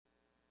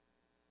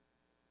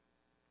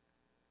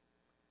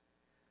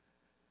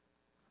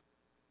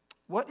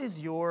what is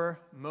your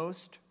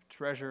most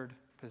treasured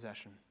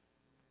possession?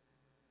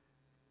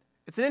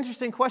 It's an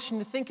interesting question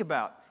to think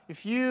about.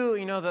 If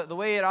the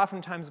way it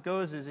oftentimes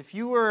goes is if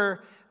you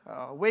were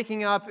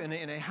waking up in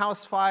a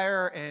house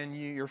fire and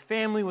your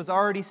family was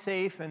already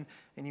safe and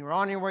you were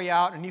on your way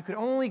out and you could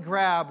only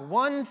grab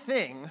one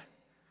thing,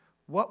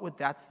 what would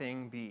that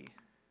thing be?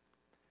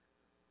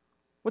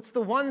 What's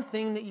the one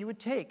thing that you would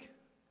take?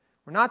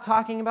 We're not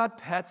talking about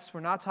pets.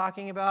 We're not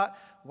talking about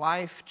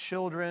wife,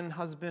 children,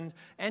 husband,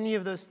 any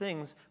of those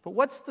things. But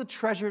what's the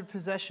treasured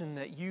possession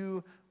that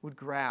you would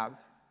grab?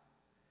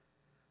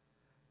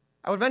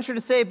 I would venture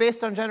to say,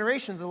 based on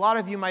generations, a lot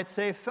of you might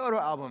say photo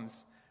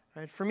albums.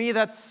 Right? For me,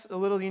 that's a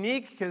little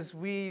unique because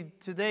we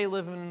today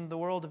live in the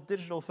world of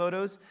digital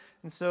photos.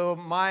 And so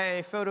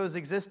my photos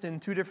exist in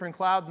 2 different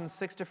clouds and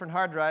 6 different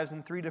hard drives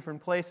in 3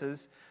 different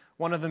places,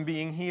 one of them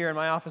being here in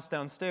my office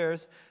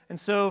downstairs. And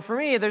so for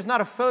me, there's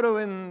not a photo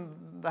in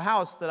the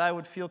house that I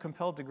would feel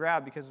compelled to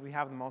grab because we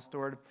have them all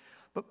stored.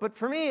 But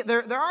for me,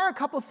 there are a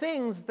couple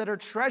things that are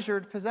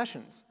treasured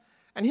possessions.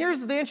 And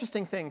here's the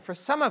interesting thing. For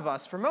some of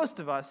us, for most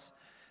of us,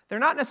 they're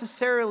not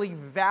necessarily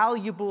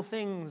valuable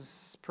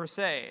things per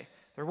se.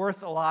 They're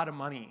worth a lot of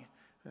money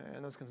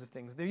and those kinds of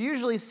things. They're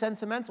usually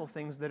sentimental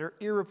things that are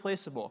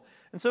irreplaceable.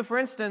 And so, for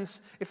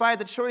instance, if I had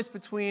the choice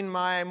between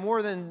my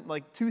more than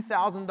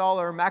 $2,000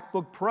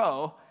 MacBook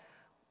Pro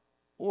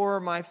or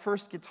my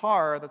first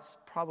guitar that's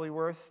probably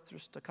worth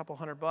just a couple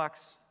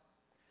 $100,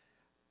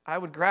 I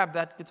would grab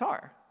that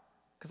guitar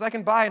because I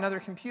can buy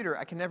another computer.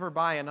 I can never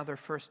buy another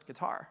first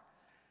guitar.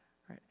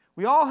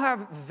 We all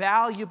have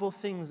valuable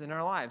things in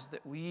our lives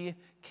that we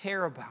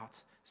care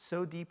about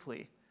so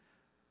deeply.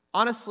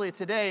 Honestly,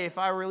 today, if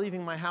I were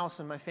leaving my house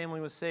and my family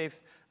was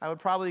safe, I would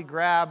probably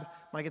grab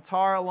my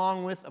guitar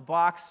along with a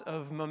box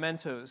of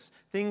mementos,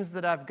 things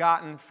that I've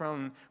gotten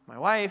from my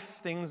wife,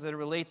 things that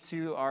relate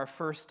to our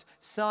first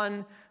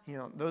son,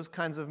 those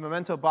kinds of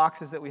memento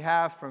boxes that we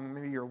have from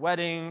maybe your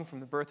wedding, from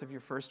the birth of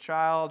your first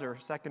child or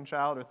second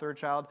child or third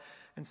child,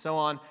 and so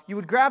on. You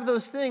would grab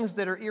those things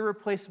that are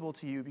irreplaceable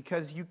to you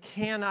because you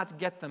cannot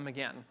get them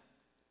again.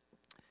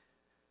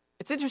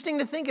 It's interesting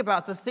to think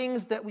about the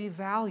things that we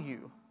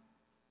value.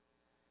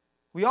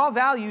 We all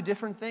value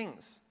different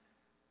things.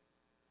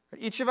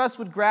 Each of us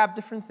would grab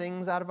different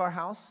things out of our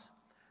house,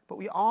 but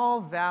we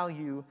all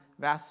value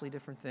vastly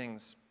different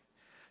things.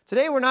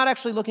 Today, we're not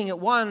actually looking at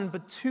 1,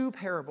 but 2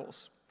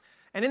 parables.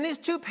 And in these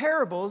 2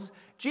 parables,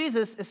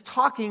 Jesus is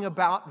talking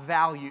about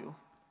value.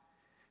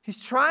 He's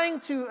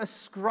trying to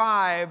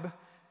ascribe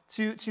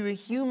to a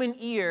human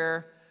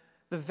ear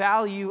the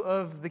value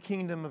of the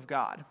kingdom of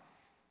God.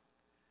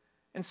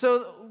 And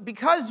so,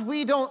 because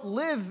we don't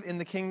live in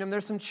the kingdom,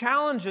 there's some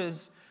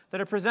challenges that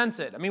are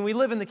presented. I mean, we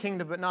live in the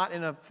kingdom, but not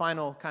in a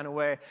final kind of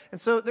way.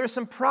 And so there's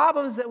some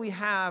problems that we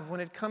have when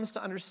it comes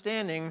to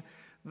understanding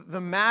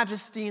the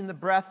majesty and the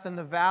breadth and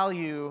the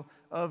value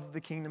of the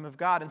kingdom of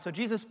God. And so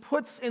Jesus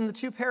puts in the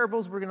 2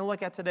 parables we're going to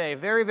look at today,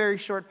 very, very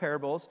short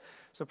parables,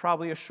 so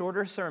probably a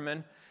shorter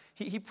sermon.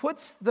 He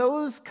puts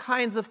those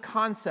kinds of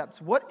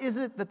concepts, what is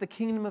it that the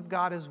kingdom of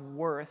God is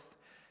worth,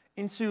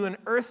 into an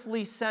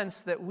earthly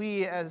sense that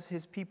we as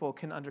his people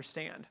can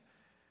understand.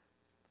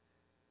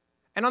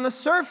 And on the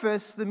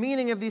surface, the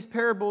meaning of these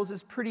parables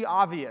is pretty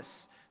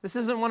obvious. This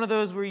isn't one of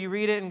those where you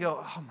read it and go,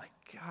 oh my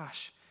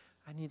gosh,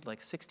 I need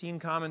 16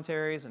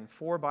 commentaries and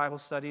 4 Bible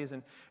studies.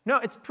 And no,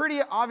 it's pretty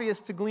obvious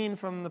to glean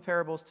from the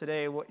parables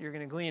today what you're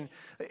going to glean.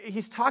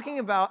 He's talking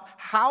about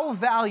how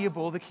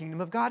valuable the kingdom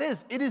of God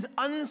is. It is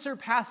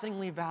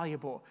unsurpassingly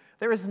valuable.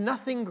 There is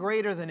nothing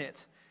greater than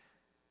it.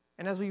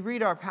 And as we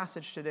read our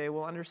passage today,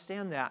 we'll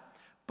understand that.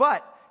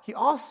 But he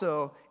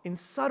also, in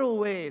subtle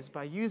ways,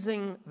 by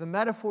using the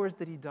metaphors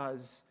that he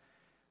does,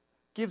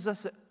 gives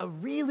us a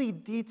really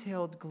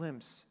detailed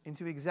glimpse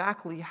into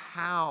exactly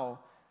how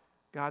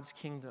God's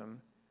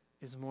kingdom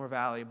is more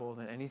valuable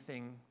than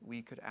anything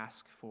we could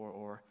ask for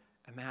or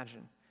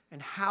imagine, and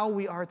how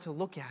we are to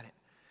look at it.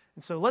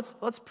 And so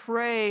let's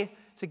pray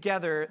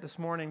together this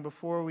morning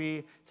before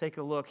we take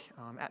a look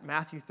at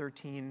Matthew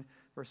 13,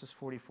 verses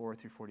 44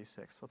 through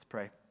 46. Let's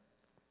pray.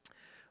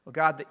 Oh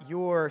God, that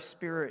your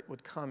Spirit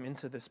would come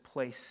into this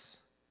place.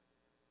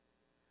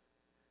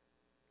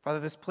 Father,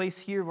 this place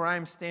here where I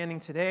am standing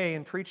today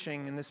and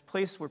preaching, and this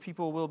place where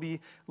people will be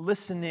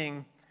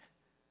listening,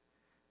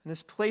 and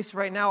this place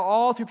right now,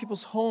 all through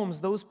people's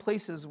homes, those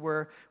places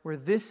where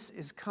this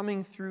is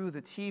coming through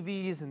the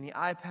TVs and the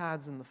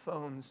iPads and the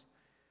phones.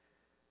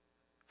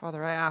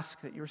 Father, I ask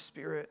that your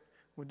Spirit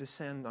would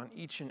descend on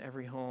each and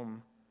every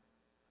home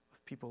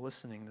of people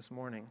listening this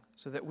morning,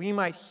 so that we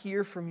might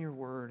hear from your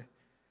word,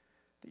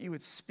 that you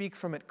would speak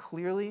from it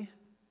clearly,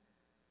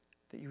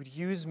 that you would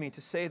use me to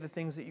say the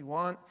things that you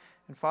want,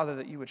 and Father,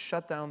 that you would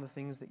shut down the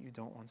things that you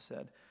don't want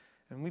said.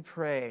 And we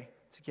pray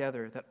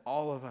together that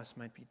all of us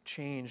might be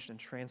changed and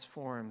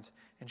transformed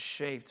and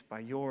shaped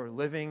by your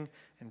living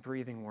and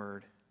breathing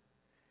word.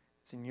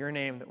 It's in your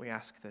name that we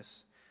ask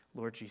this,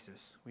 Lord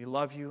Jesus. We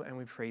love you and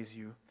we praise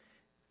you.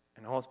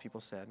 And all his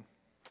people said,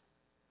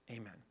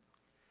 amen.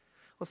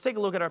 Let's take a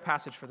look at our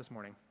passage for this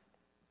morning.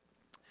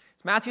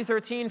 It's Matthew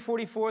 13,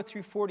 44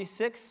 through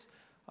 46.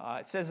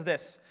 It says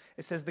this.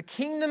 It says, "The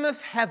kingdom of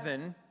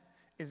heaven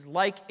is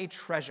like a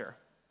treasure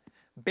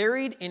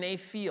buried in a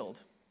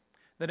field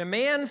that a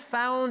man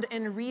found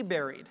and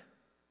reburied.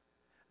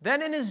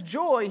 Then in his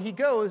joy he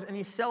goes and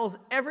he sells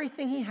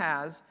everything he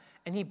has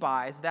and he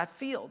buys that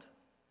field.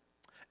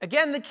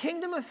 Again, the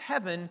kingdom of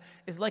heaven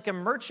is like a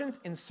merchant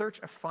in search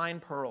of fine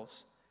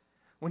pearls.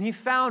 When he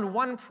found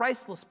one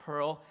priceless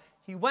pearl,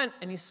 he went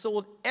and he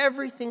sold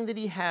everything that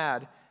he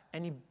had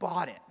and he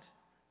bought it."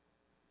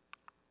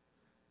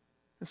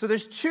 And so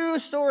there's two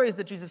stories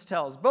that Jesus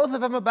tells, both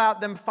of them about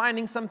them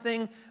finding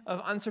something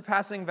of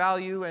unsurpassing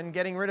value and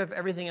getting rid of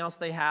everything else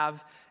they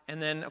have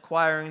and then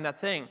acquiring that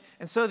thing.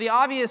 And so the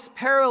obvious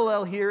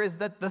parallel here is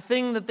that the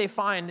thing that they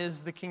find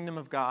is the kingdom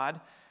of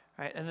God,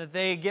 right? And that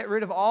they get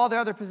rid of all their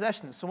other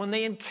possessions. So when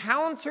they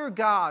encounter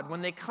God,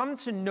 when they come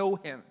to know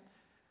him,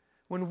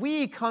 when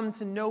we come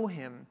to know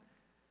him,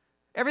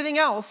 everything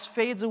else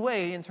fades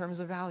away in terms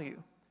of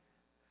value.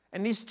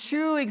 And these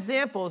two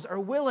examples are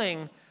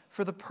willing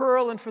for the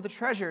pearl and for the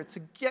treasure to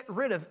get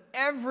rid of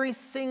every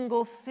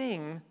single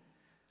thing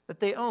that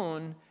they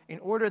own in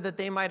order that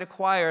they might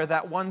acquire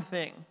that one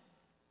thing.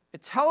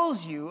 It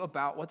tells you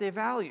about what they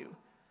value.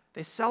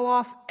 They sell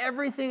off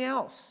everything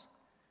else.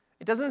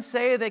 It doesn't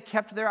say they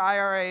kept their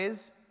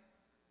IRAs,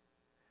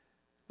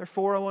 their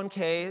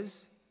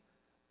 401ks.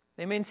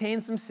 They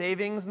maintained some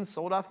savings and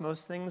sold off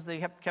most things. They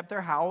kept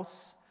their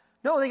house.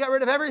 No, they got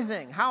rid of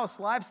everything. House,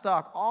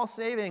 livestock, all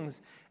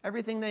savings,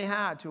 everything they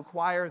had to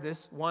acquire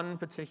this one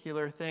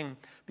particular thing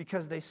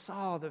because they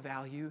saw the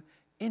value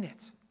in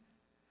it.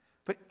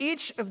 But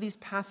each of these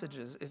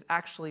passages is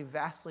actually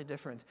vastly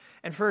different.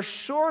 And for as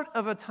short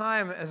of a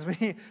time as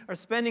we are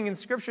spending in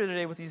Scripture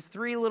today with these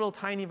three little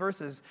tiny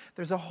verses,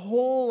 there's a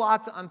whole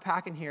lot to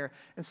unpack in here.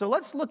 And so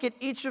let's look at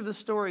each of the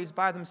stories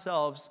by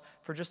themselves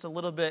for just a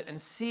little bit and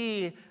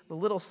see the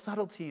little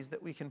subtleties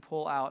that we can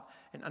pull out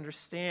and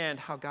understand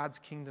how God's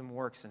kingdom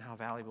works and how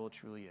valuable it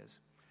truly is.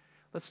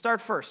 Let's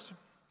start first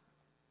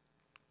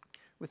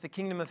with the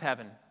kingdom of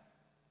heaven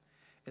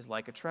is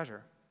like a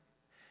treasure.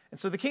 And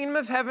so the kingdom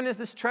of heaven is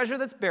this treasure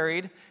that's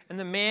buried, and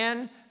the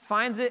man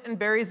finds it and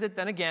buries it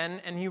then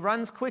again, and he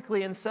runs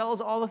quickly and sells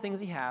all the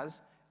things he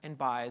has and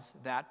buys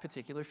that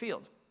particular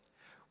field.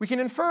 We can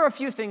infer a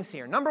few things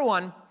here. Number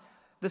one,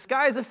 this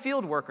guy is a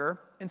field worker,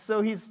 and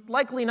so he's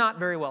likely not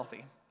very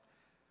wealthy.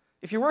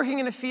 If you're working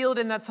in a field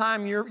in that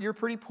time, you're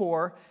pretty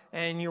poor,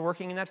 and you're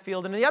working in that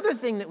field. And the other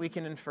thing that we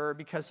can infer,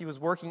 because he was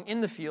working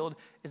in the field,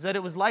 is that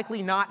it was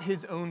likely not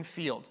his own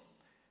field,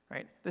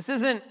 right? This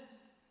isn't,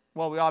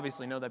 well, we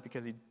obviously know that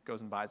because he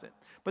goes and buys it.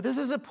 But this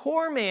is a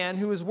poor man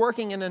who is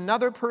working in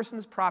another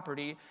person's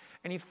property,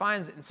 and he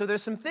finds it. And so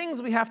there's some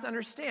things we have to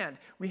understand.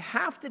 We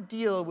have to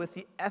deal with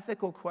the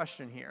ethical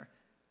question here.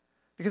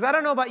 Because I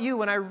don't know about you,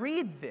 when I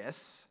read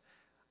this,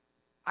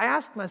 I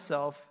ask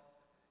myself,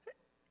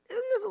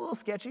 isn't this a little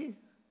sketchy?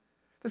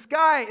 This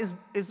guy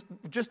is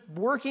just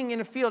working in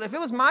a field. If it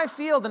was my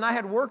field and I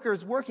had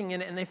workers working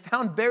in it and they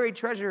found buried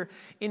treasure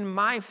in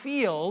my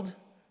field,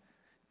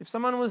 if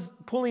someone was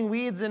pulling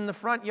weeds in the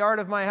front yard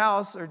of my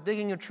house or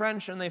digging a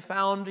trench and they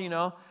found,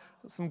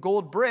 some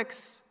gold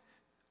bricks,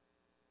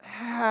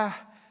 I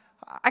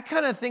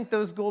kind of think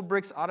those gold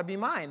bricks ought to be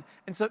mine.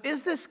 And so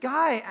is this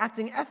guy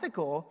acting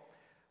ethical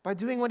by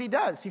doing what he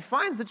does? He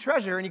finds the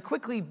treasure and he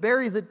quickly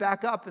buries it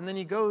back up, and then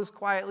he goes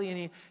quietly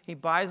and he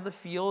buys the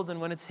field, and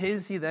when it's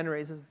his, he then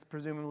raises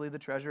presumably the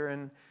treasure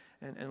and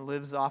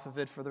lives off of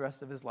it for the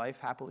rest of his life,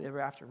 happily ever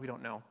after. We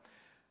don't know.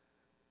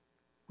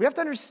 We have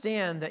to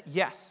understand that,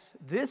 yes,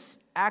 this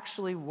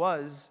actually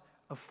was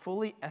a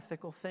fully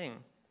ethical thing.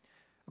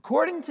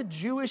 According to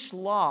Jewish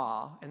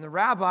law, and the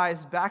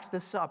rabbis backed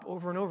this up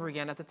over and over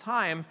again at the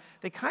time,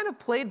 they kind of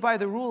played by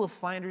the rule of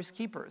finders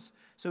keepers.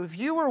 So if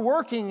you were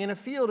working in a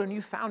field and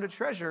you found a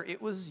treasure,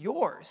 it was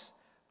yours.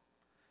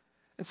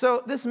 And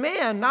so this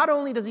man, not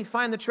only does he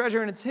find the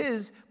treasure and it's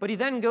his, but he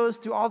then goes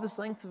through all this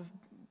length of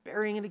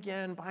burying it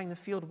again, buying the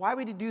field. Why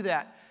would he do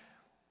that?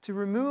 To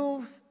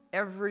remove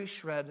every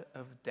shred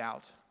of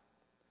doubt.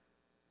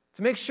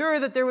 To make sure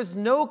that there was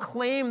no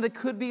claim that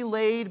could be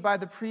laid by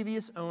the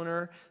previous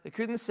owner. They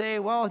couldn't say,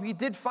 well, he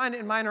did find it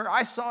in mine, or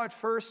I saw it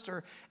first,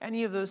 or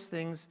any of those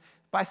things.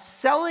 By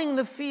selling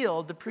the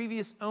field, the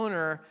previous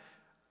owner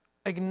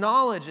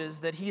acknowledges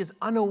that he is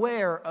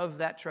unaware of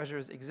that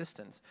treasure's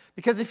existence.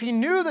 Because if he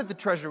knew that the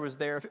treasure was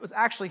there, if it was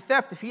actually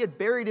theft, if he had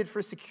buried it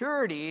for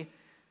security,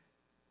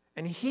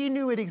 and he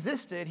knew it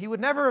existed, he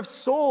would never have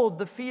sold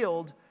the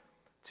field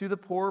to the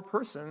poor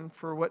person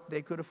for what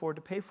they could afford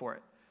to pay for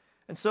it.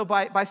 And so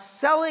by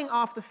selling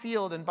off the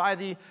field, and by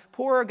the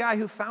poor guy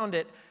who found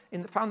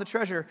the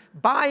treasure,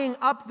 buying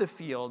up the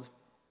field,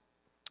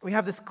 we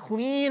have this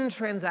clean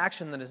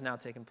transaction that has now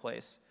taken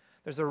place.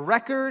 There's a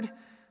record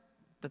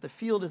that the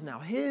field is now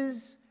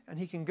his, and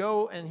he can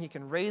go and he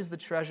can raise the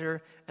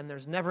treasure, and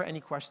there's never any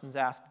questions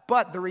asked.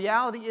 But the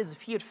reality is,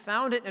 if he had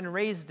found it and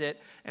raised it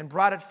and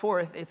brought it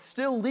forth, it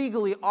still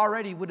legally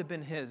already would have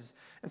been his.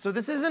 And so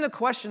this isn't a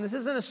question, this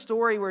isn't a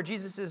story where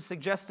Jesus is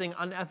suggesting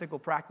unethical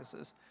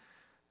practices.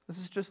 This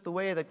is just the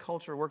way that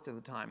culture worked at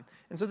the time.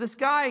 And so this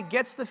guy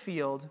gets the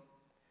field,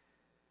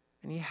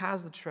 and he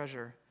has the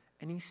treasure,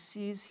 and he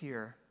sees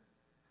here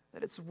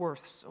that it's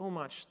worth so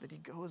much that he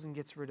goes and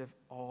gets rid of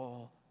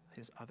all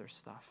his other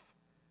stuff.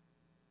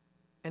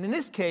 And in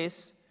this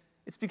case,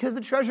 it's because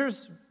the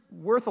treasure's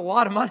worth a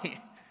lot of money.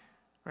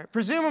 Right?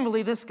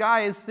 Presumably, this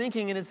guy is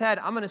thinking in his head,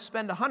 I'm going to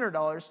spend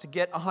 $100 to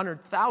get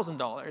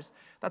 $100,000.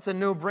 That's a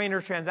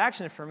no-brainer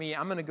transaction for me.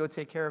 I'm going to go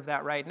take care of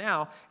that right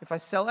now. If I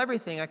sell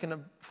everything, I can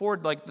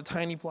afford like the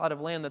tiny plot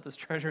of land that this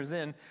treasure is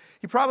in.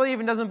 He probably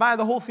even doesn't buy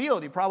the whole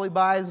field. He probably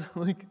buys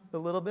like a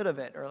little bit of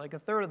it, or like a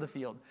third of the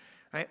field.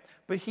 Right?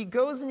 But he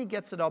goes and he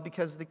gets it all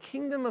because the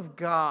kingdom of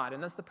God,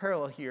 and that's the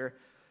parallel here,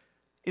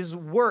 is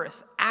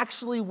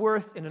actually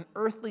worth in an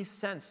earthly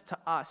sense to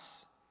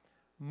us,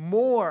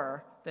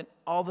 more than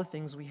all the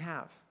things we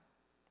have.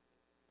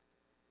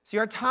 See,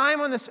 our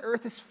time on this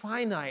earth is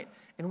finite,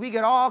 and we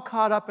get all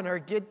caught up in our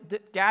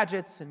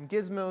gadgets and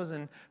gizmos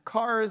and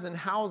cars and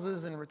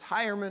houses and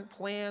retirement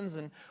plans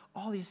and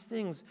all these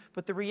things.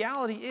 But the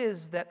reality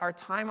is that our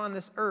time on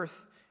this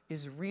earth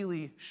is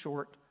really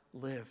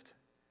short-lived.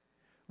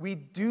 We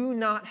do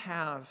not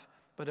have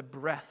but a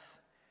breath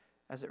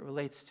as it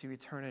relates to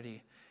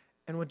eternity.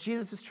 And what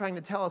Jesus is trying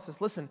to tell us is,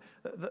 listen,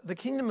 the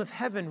kingdom of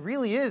heaven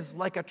really is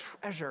like a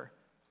treasure.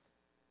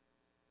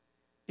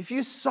 If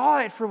you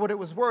saw it for what it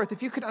was worth,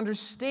 if you could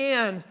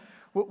understand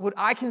what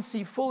I can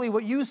see fully,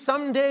 what you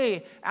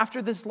someday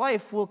after this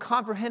life will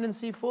comprehend and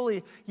see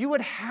fully, you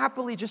would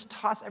happily just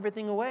toss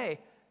everything away.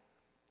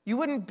 You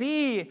wouldn't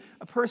be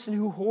a person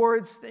who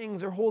hoards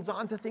things or holds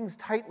on to things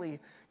tightly.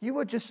 You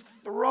would just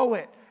throw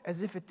it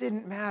as if it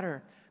didn't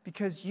matter,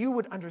 because you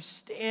would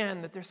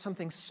understand that there's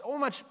something so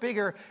much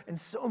bigger and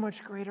so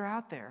much greater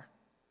out there.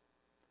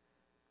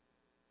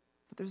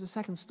 But there's a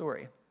second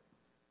story.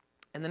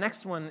 And the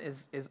next one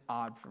is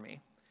odd for me.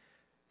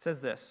 It says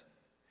this: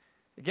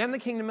 again, the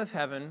kingdom of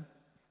heaven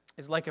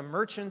is like a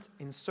merchant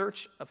in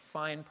search of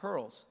fine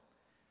pearls.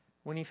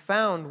 When he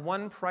found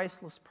one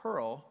priceless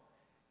pearl,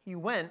 he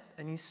went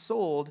and he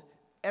sold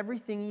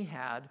everything he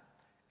had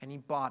and he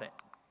bought it.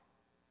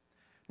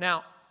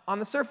 Now, on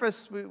the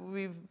surface,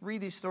 we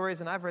read these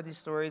stories, and I've read these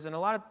stories, and a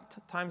lot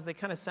of times they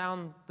kind of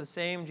sound the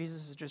same.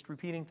 Jesus is just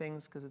repeating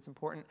things because it's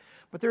important.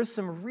 But there's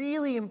some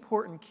really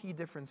important key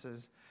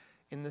differences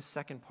in this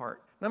second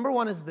part. Number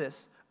one is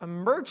this: a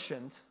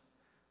merchant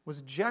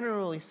was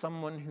generally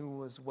someone who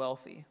was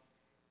wealthy.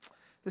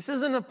 This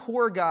isn't a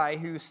poor guy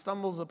who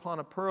stumbles upon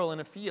a pearl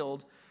in a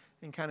field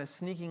and kind of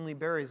sneakingly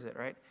buries it,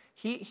 right?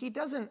 He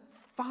doesn't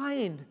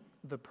find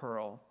the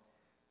pearl.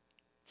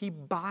 He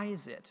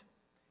buys it.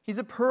 He's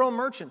a pearl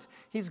merchant.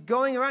 He's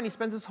going around. He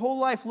spends his whole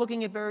life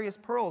looking at various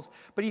pearls,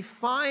 but he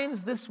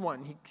finds this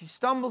one. He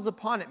stumbles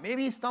upon it.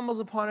 Maybe he stumbles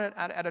upon it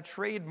at a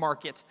trade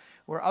market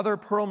where other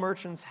pearl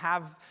merchants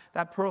have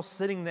that pearl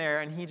sitting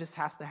there, and he just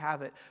has to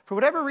have it. For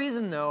whatever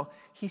reason, though,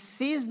 he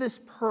sees this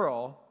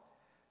pearl,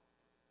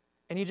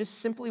 and he just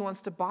simply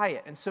wants to buy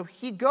it. And so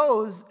he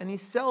goes and he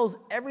sells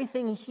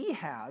everything he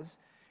has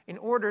in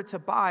order to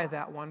buy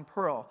that one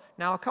pearl.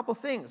 Now, a couple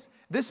things.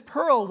 This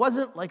pearl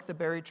wasn't like the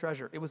buried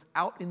treasure. It was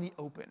out in the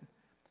open,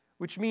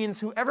 which means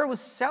whoever was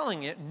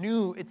selling it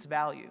knew its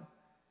value.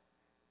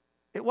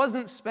 It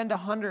wasn't spend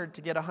 100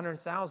 to get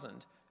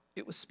 100,000.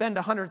 It was spend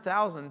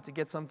 100,000 to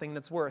get something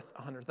that's worth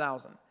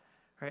 100,000,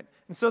 right?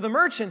 And so the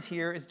merchant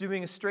here is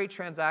doing a straight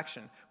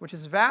transaction, which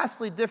is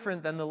vastly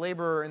different than the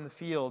laborer in the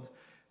field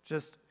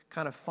just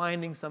kind of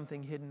finding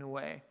something hidden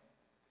away.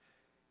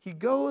 He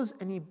goes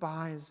and he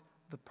buys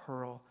the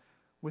pearl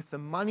with the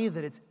money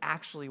that it's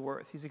actually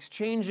worth. He's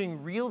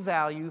exchanging real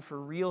value for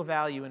real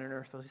value in an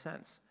earthly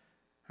sense,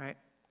 right?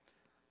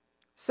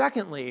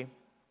 Secondly,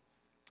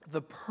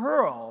 the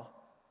pearl,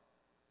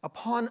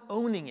 upon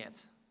owning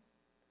it,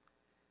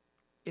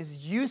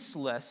 is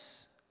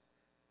useless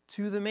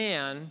to the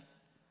man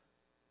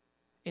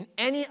in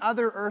any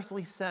other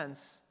earthly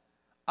sense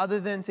other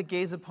than to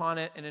gaze upon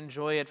it and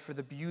enjoy it for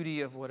the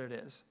beauty of what it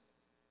is.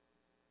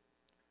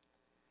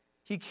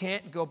 He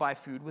can't go buy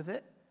food with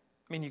it.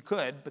 I mean, you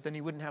could, but then he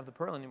wouldn't have the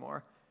pearl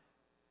anymore.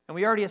 And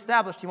we already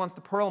established he wants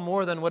the pearl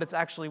more than what it's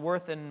actually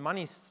worth in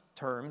money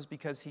terms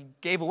because he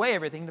gave away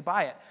everything to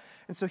buy it.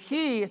 And so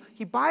he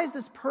buys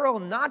this pearl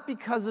not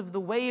because of the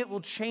way it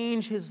will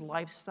change his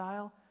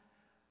lifestyle,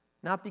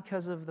 not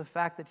because of the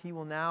fact that he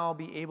will now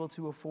be able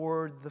to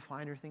afford the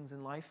finer things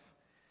in life,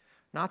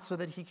 not so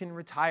that he can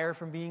retire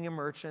from being a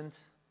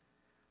merchant,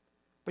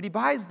 but he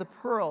buys the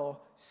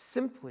pearl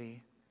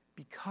simply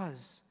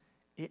because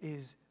it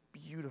is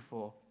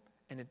beautiful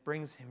and it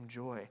brings him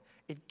joy.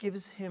 It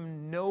gives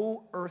him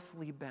no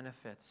earthly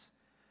benefits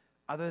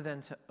other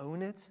than to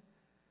own it,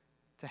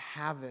 to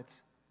have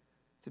it,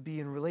 to be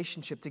in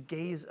relationship, to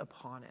gaze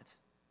upon it.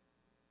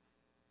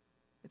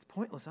 It's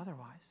pointless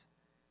otherwise.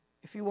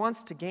 If he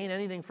wants to gain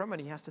anything from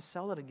it, he has to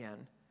sell it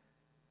again,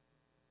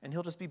 and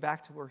he'll just be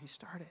back to where he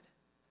started.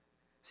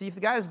 See, if the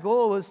guy's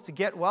goal was to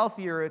get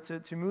wealthier,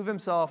 to move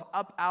himself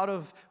up out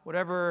of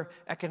whatever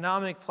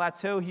economic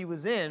plateau he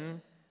was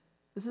in,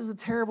 this is a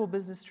terrible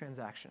business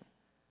transaction.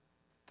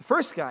 The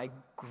first guy,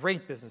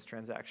 great business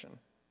transaction.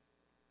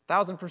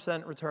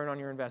 1,000% return on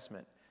your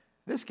investment.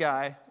 This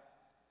guy,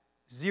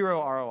 0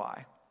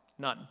 ROI,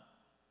 none.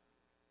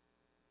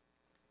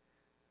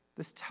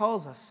 This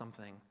tells us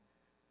something.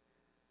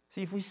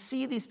 See, if we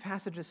see these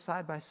passages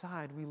side by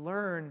side, we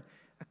learn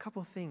a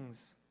couple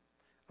things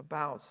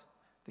about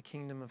the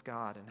kingdom of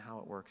God and how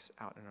it works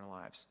out in our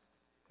lives.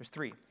 There's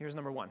 3. Here's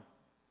number 1.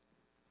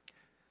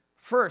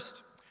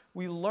 First,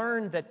 we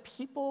learn that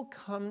people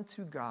come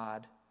to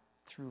God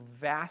through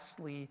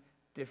vastly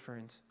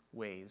different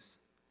ways.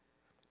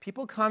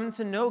 People come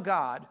to know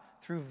God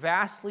through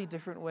vastly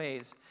different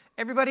ways.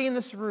 Everybody in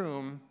this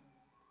room,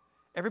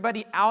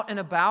 everybody out and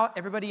about,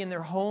 everybody in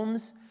their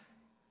homes,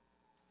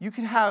 you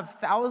could have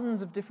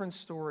thousands of different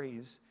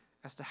stories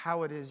as to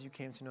how it is you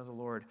came to know the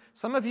Lord.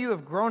 Some of you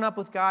have grown up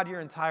with God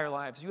your entire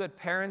lives. You had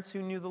parents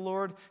who knew the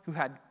Lord, who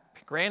had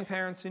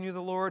grandparents who knew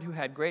the Lord, who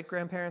had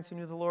great-grandparents who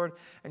knew the Lord,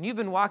 and you've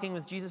been walking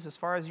with Jesus as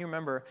far as you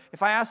remember.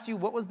 If I asked you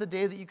what was the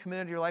day that you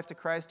committed your life to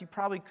Christ, you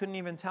probably couldn't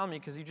even tell me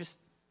because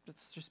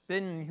it's just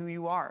been who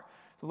you are.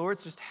 The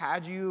Lord's just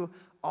had you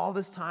all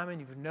this time, and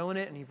you've known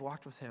it, and you've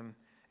walked with him.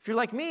 If you're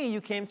like me,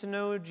 you came to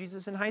know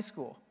Jesus in high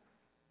school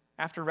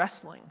after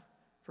wrestling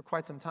for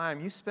quite some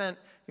time. You spent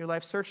your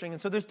life searching.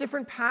 And so there's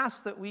different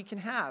paths that we can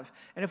have.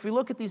 And if we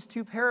look at these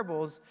 2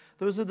 parables,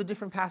 those are the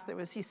different paths that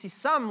we see. See,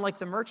 some, like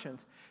the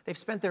merchant, they've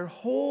spent their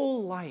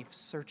whole life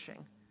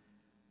searching.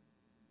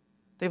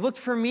 They've looked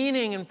for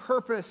meaning and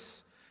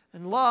purpose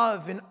and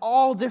love in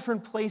all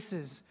different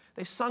places.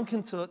 They've sunk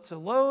into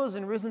lows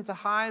and risen to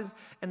highs,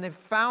 and they've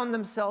found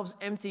themselves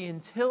empty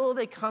until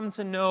they come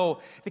to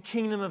know the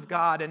kingdom of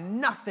God, and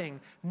nothing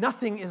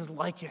is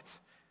like it.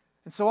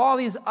 And so all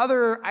these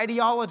other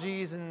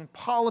ideologies and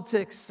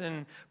politics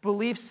and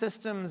belief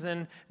systems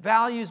and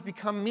values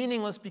become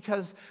meaningless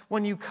because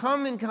when you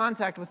come in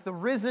contact with the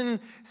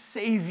risen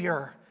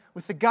Savior,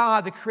 with the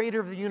God, the creator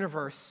of the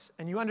universe,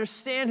 and you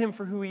understand him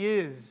for who he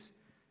is,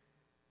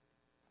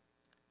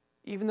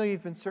 even though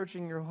you've been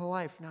searching your whole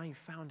life, now you've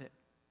found it.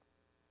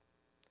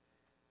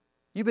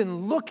 You've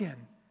been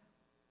looking.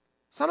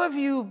 Some of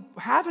you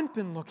haven't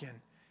been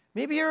looking.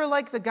 Maybe you're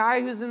like the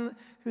guy who's in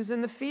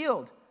the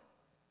field.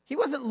 He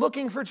wasn't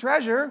looking for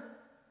treasure.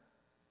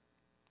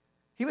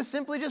 He was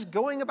simply just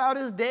going about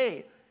his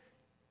day,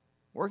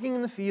 working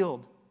in the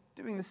field,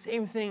 doing the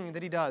same thing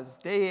that he does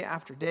day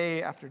after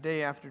day after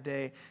day after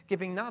day,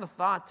 giving not a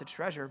thought to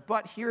treasure,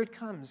 but here it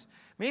comes.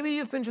 Maybe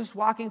you've been just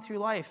walking through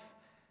life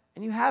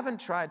and you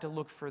haven't tried to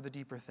look for the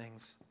deeper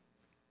things.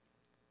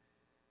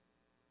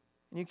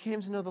 And you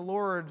came to know the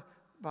Lord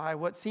by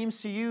what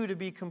seems to you to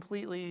be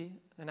completely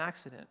an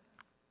accident,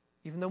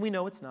 even though we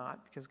know it's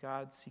not, because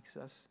God seeks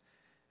us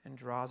and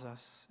draws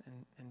us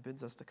and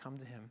bids us to come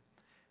to him,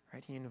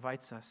 right? He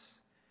invites us.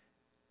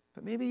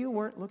 But maybe you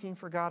weren't looking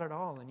for God at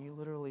all, and you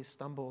literally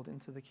stumbled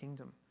into the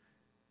kingdom,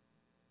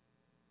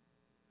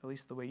 at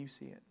least the way you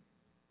see it,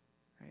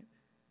 right?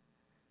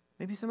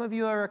 Maybe some of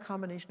you are a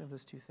combination of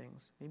those 2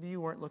 things. Maybe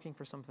you weren't looking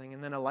for something,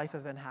 and then a life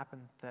event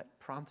happened that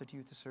prompted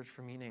you to search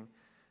for meaning.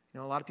 A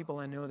lot of people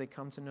I know, they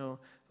come to know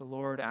the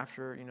Lord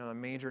after, a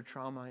major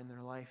trauma in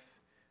their life.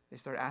 They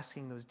start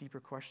asking those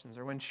deeper questions,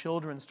 or when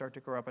children start to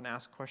grow up and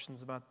ask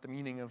questions about the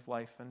meaning of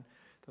life and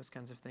those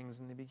kinds of things,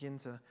 and they begin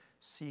to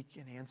seek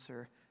an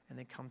answer, and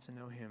they come to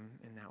know him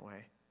in that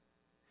way.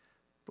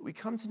 But we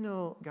come to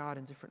know God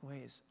in different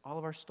ways. All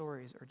of our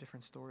stories are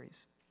different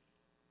stories.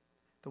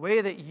 The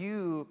way that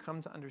you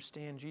come to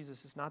understand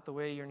Jesus is not the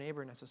way your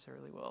neighbor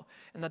necessarily will.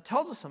 And that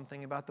tells us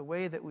something about the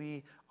way that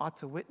we ought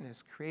to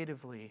witness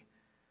creatively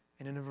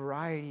and in a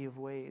variety of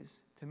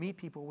ways to meet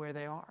people where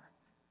they are,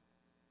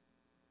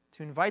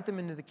 to invite them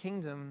into the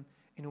kingdom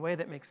in a way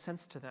that makes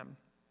sense to them,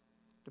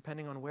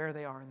 depending on where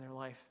they are in their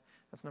life.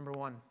 That's number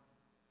 1.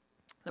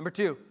 Number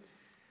 2,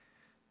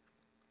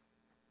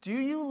 do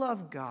you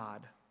love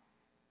God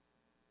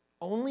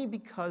only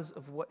because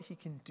of what he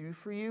can do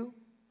for you,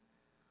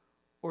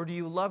 or do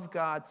you love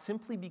God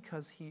simply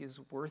because he is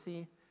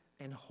worthy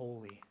and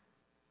holy?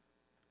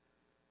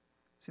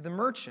 See, the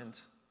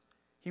merchant,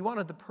 he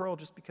wanted the pearl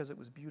just because it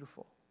was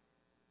beautiful.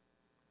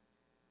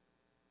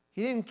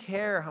 He didn't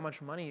care how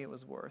much money it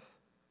was worth.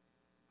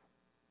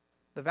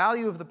 The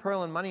value of the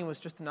pearl and money was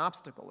just an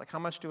obstacle. Like, how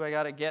much do I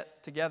got to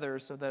get together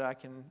so that I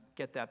can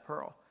get that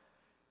pearl?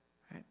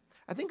 Right?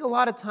 I think a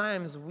lot of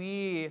times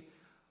we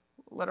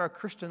let our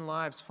Christian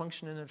lives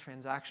function in a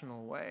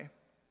transactional way.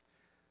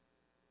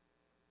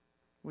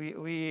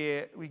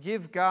 We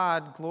give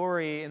God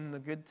glory in the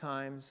good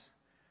times.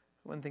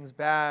 When things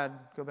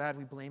go bad,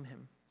 we blame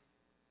him.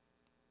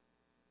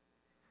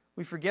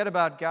 We forget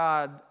about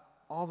God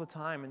all the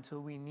time until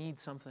we need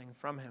something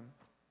from him.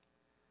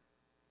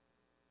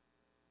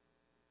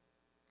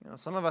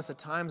 Some of us at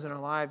times in our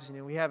lives,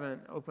 we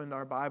haven't opened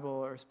our Bible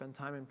or spent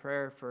time in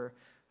prayer for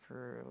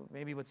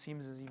maybe what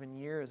seems as even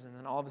years, and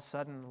then all of a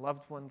sudden a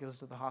loved one goes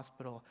to the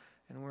hospital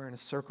and we're in a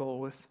circle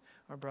with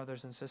our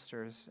brothers and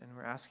sisters and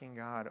we're asking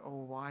God,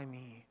 oh, why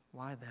me?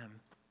 Why them?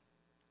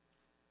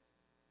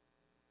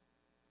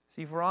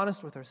 See, if we're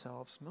honest with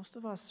ourselves, most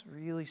of us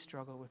really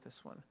struggle with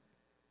this one.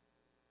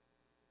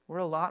 We're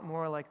a lot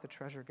more like the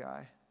treasure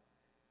guy.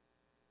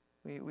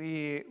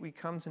 We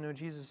come to know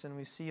Jesus and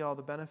we see all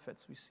the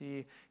benefits. We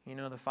see,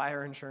 the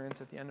fire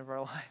insurance at the end of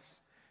our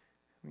lives.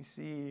 We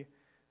see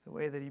the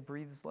way that he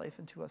breathes life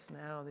into us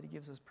now, that he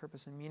gives us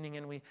purpose and meaning,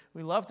 and we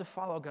love to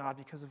follow God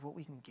because of what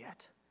we can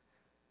get.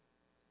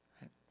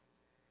 Right?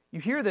 You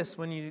hear this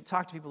when you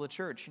talk to people at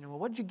church. Well,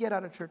 what did you get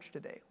out of church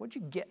today? What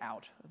did you get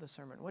out of the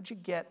sermon? What did you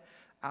get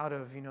out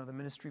of, the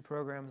ministry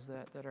programs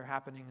that are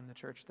happening in the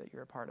church that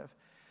you're a part of?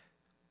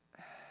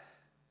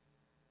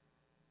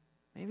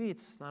 Maybe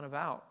it's not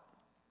about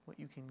what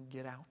you can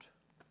get out.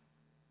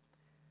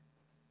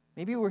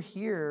 Maybe we're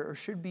here or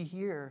should be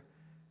here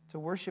to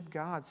worship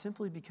God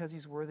simply because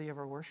he's worthy of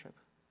our worship.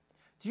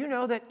 Do you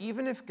know that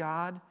even if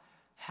God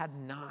had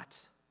not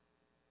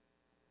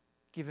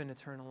given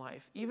eternal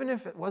life, even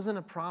if it wasn't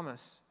a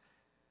promise,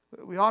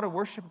 we ought to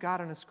worship God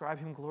and ascribe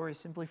him glory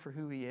simply for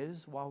who he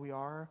is while we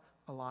are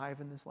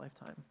alive in this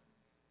lifetime?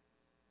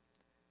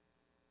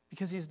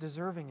 Because he's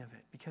deserving of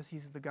it, because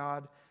he's the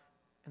God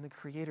and the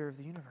creator of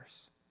the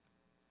universe.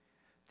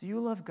 Do you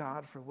love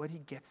God for what he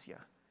gets you?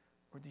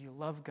 Or do you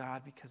love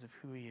God because of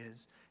who he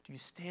is? Do you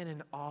stand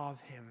in awe of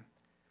him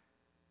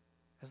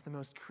as the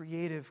most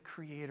creative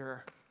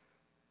creator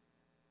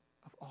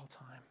of all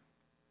time?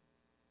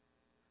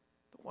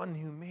 The one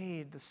who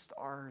made the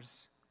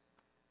stars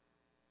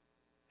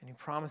and who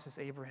promises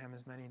Abraham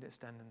as many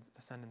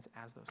descendants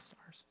as those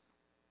stars.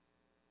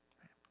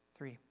 Right.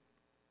 3.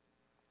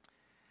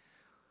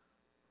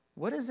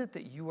 What is it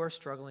that you are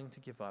struggling to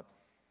give up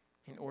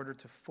in order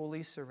to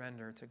fully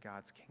surrender to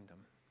God's kingdom?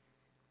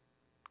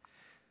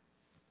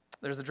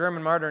 There's a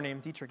German martyr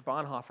named Dietrich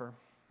Bonhoeffer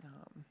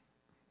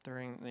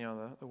during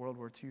the World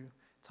War II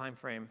time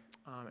frame.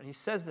 And he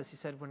says this. He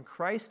said, when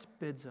Christ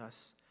bids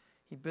us,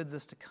 he bids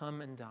us to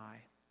come and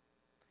die.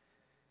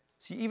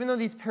 See, even though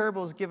these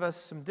parables give us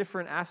some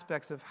different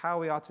aspects of how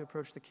we ought to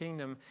approach the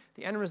kingdom,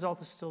 the end result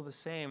is still the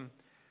same.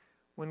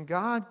 When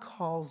God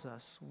calls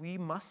us, we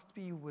must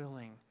be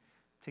willing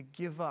to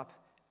give up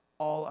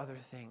all other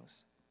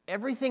things.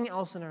 Everything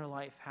else in our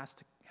life has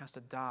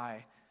to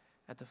die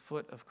at the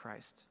foot of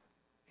Christ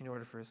in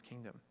order for his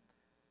kingdom.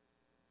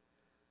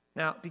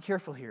 Now, be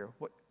careful here.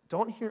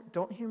 Don't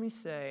hear me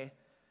say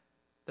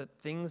that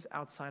things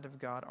outside of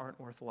God aren't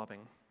worth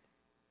loving.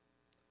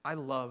 I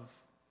love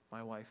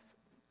my wife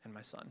and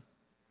my son.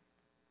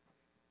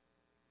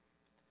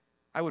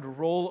 I would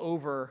roll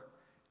over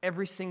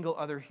every single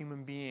other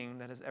human being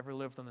that has ever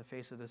lived on the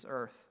face of this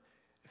earth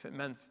if it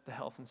meant the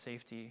health and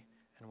safety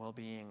and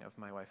well-being of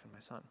my wife and my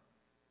son.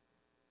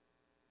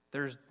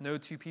 There's no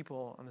two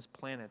people on this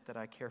planet that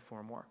I care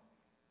for more.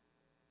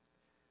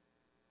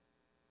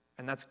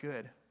 And that's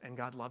good, and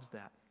God loves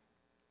that.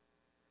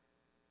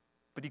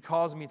 But he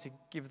calls me to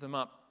give them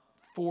up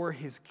for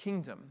his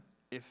kingdom,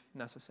 if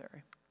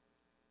necessary.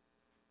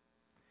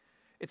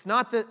 It's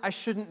not that I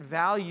shouldn't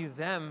value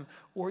them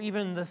or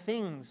even the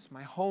things,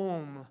 my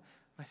home,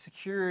 my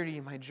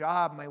security, my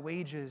job, my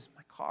wages,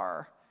 my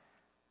car,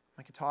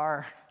 my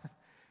guitar,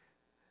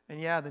 and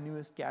the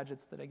newest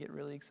gadgets that I get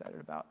really excited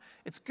about.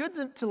 It's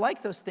good to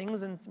like those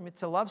things and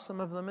to love some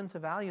of them and to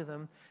value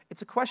them.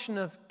 It's a question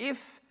of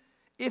if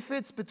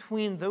it's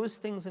between those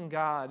things and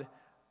God,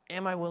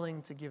 am I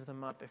willing to give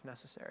them up if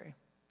necessary?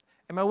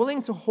 Am I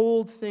willing to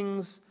hold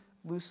things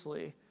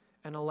loosely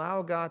and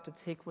allow God to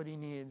take what he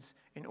needs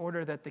in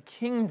order that the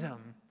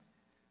kingdom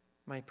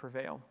might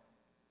prevail?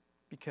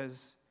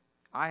 Because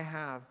I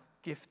have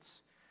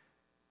gifts,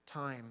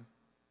 time,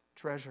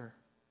 treasure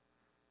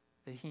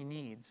that he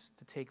needs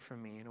to take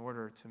from me in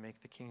order to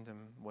make the kingdom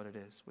what it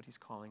is, what he's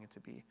calling it to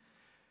be.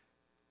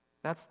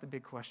 That's the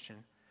big question.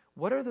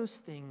 What are those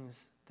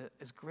things that,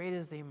 as great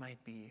as they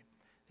might be,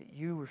 that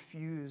you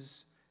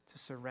refuse to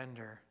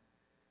surrender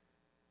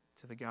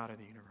to the God of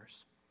the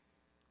universe?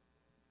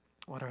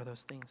 What are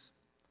those things?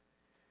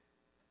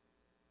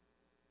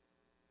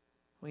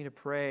 We need to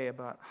pray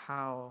about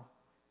how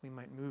we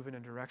might move in a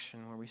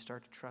direction where we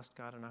start to trust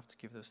God enough to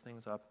give those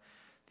things up.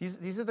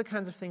 These are the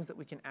kinds of things that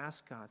we can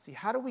ask God. See,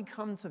 how do we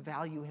come to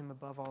value him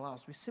above all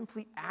else? We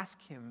simply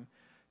ask him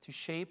to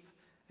shape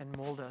and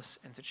mold us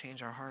and to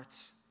change our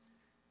hearts.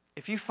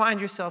 If you find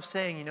yourself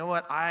saying, you know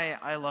what,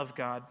 I love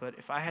God, but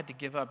if I had to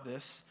give up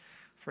this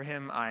for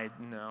him, I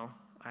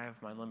have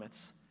my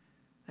limits,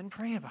 then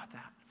pray about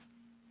that.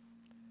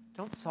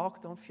 Don't sulk,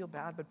 don't feel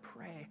bad, but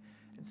pray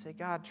and say,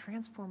 God,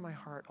 transform my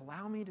heart.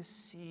 Allow me to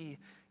see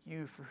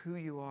you for who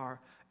you are.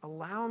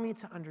 Allow me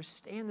to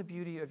understand the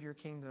beauty of your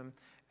kingdom,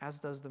 as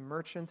does the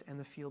merchant and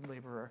the field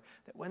laborer,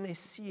 that when they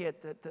see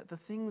it, that the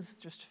things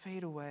just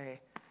fade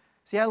away.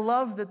 See, I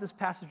love that this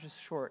passage is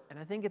short, and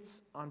I think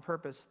it's on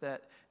purpose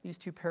that these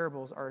two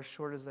parables are as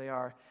short as they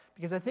are,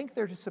 because I think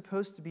they're just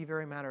supposed to be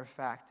very matter of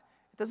fact.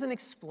 It doesn't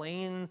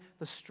explain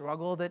the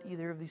struggle that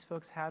either of these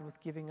folks had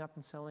with giving up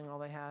and selling all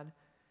they had.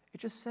 It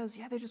just says,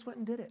 they just went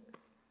and did it.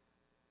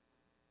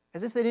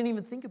 As if they didn't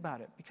even think about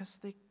it, because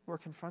they were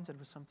confronted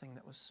with something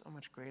that was so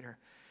much greater.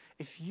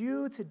 If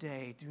you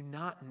today do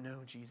not know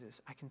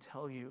Jesus, I can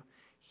tell you,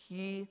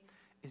 he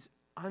is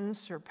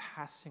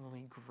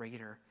unsurpassingly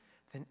greater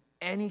than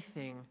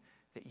anything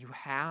that you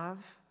have,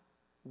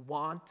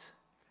 want,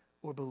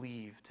 or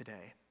believe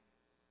today.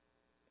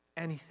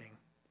 Anything.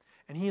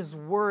 And he is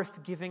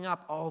worth giving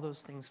up all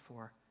those things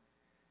for.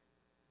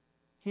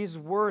 He's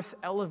worth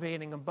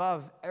elevating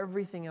above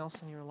everything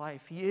else in your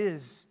life. He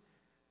is.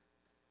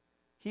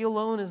 He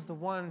alone is the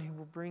one who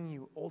will bring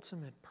you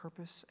ultimate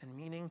purpose and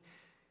meaning.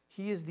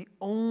 He is the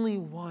only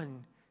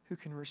one who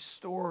can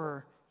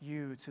restore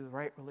you to the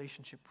right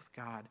relationship with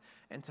God.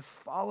 And to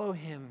follow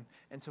him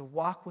and to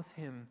walk with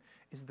him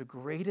is the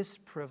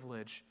greatest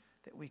privilege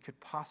that we could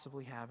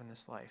possibly have in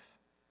this life.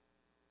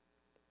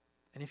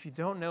 And if you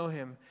don't know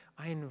him,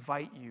 I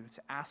invite you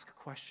to ask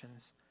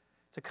questions,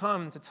 to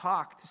come, to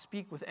talk, to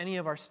speak with any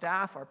of our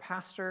staff, our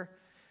pastor,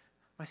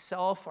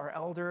 myself, our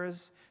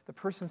elders, the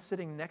person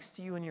sitting next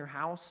to you in your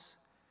house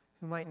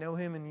who might know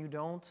him and you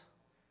don't,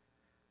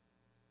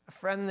 a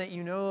friend that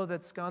you know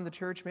that's gone to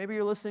church. Maybe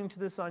you're listening to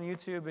this on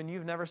YouTube and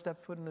you've never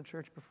stepped foot in a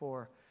church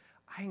before.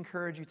 I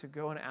encourage you to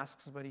go and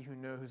ask somebody who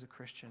knows who's a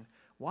Christian,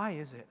 why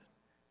is it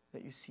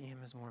that you see him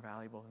as more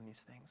valuable than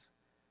these things?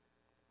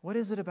 What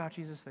is it about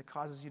Jesus that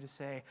causes you to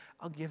say,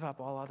 I'll give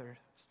up all other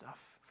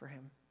stuff for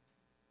him?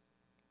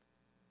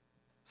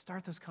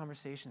 Start those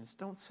conversations.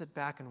 Don't sit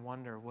back and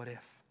wonder, what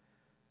if?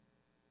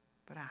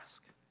 But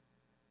ask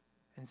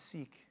and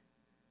seek,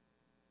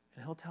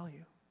 and he'll tell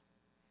you.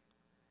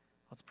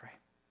 Let's pray.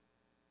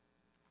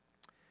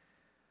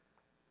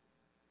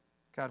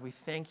 God, we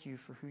thank you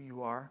for who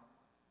you are.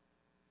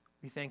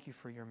 We thank you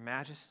for your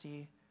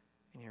majesty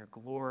and your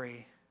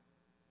glory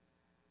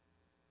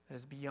that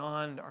is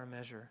beyond our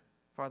measure.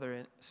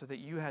 Father, so that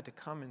you had to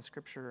come in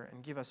Scripture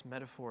and give us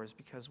metaphors,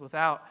 because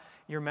without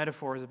your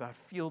metaphors about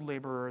field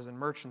laborers and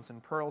merchants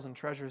and pearls and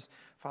treasures,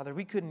 Father,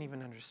 we couldn't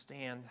even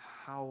understand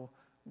how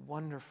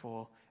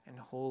wonderful and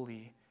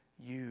holy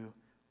you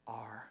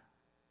are.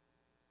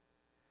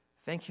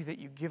 Thank you that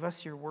you give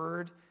us your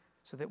word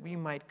so that we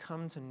might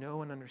come to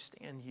know and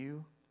understand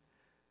you,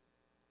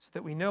 so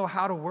that we know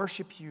how to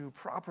worship you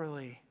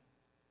properly,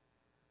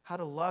 how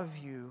to love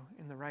you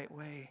in the right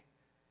way,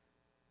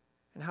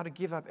 and how to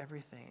give up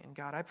everything. And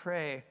God, I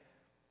pray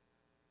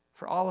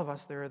for all of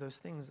us, there are those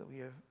things that we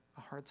have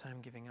a hard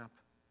time giving up.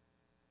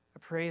 I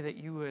pray that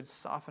you would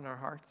soften our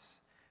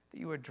hearts, that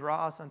you would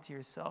draw us unto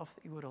yourself,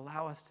 that you would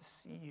allow us to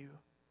see you,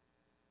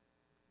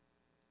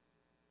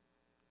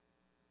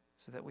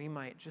 so that we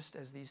might, just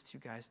as these two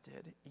guys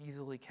did,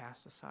 easily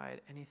cast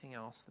aside anything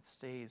else that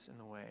stays in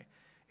the way.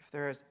 If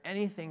there is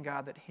anything,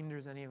 God, that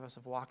hinders any of us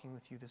of walking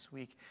with you this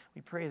week,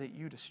 we pray that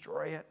you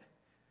destroy it,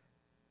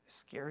 as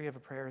scary of a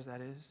prayer as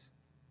that is.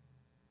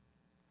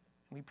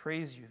 We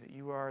praise you that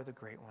you are the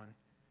great one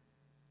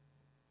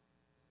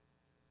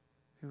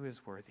who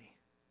is worthy.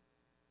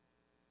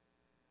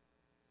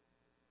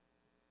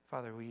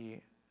 Father,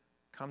 we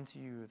come to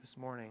you this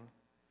morning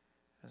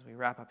as we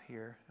wrap up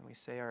here and we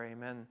say our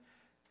amen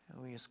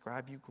and we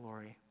ascribe you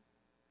glory.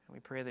 And we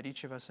pray that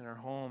each of us in our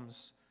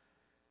homes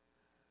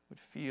would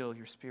feel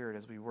your spirit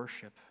as we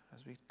worship,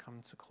 as we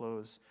come to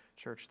close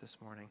church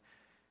this morning.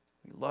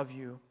 We love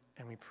you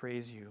and we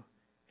praise you.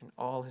 And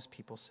all his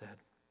people said,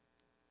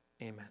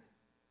 amen.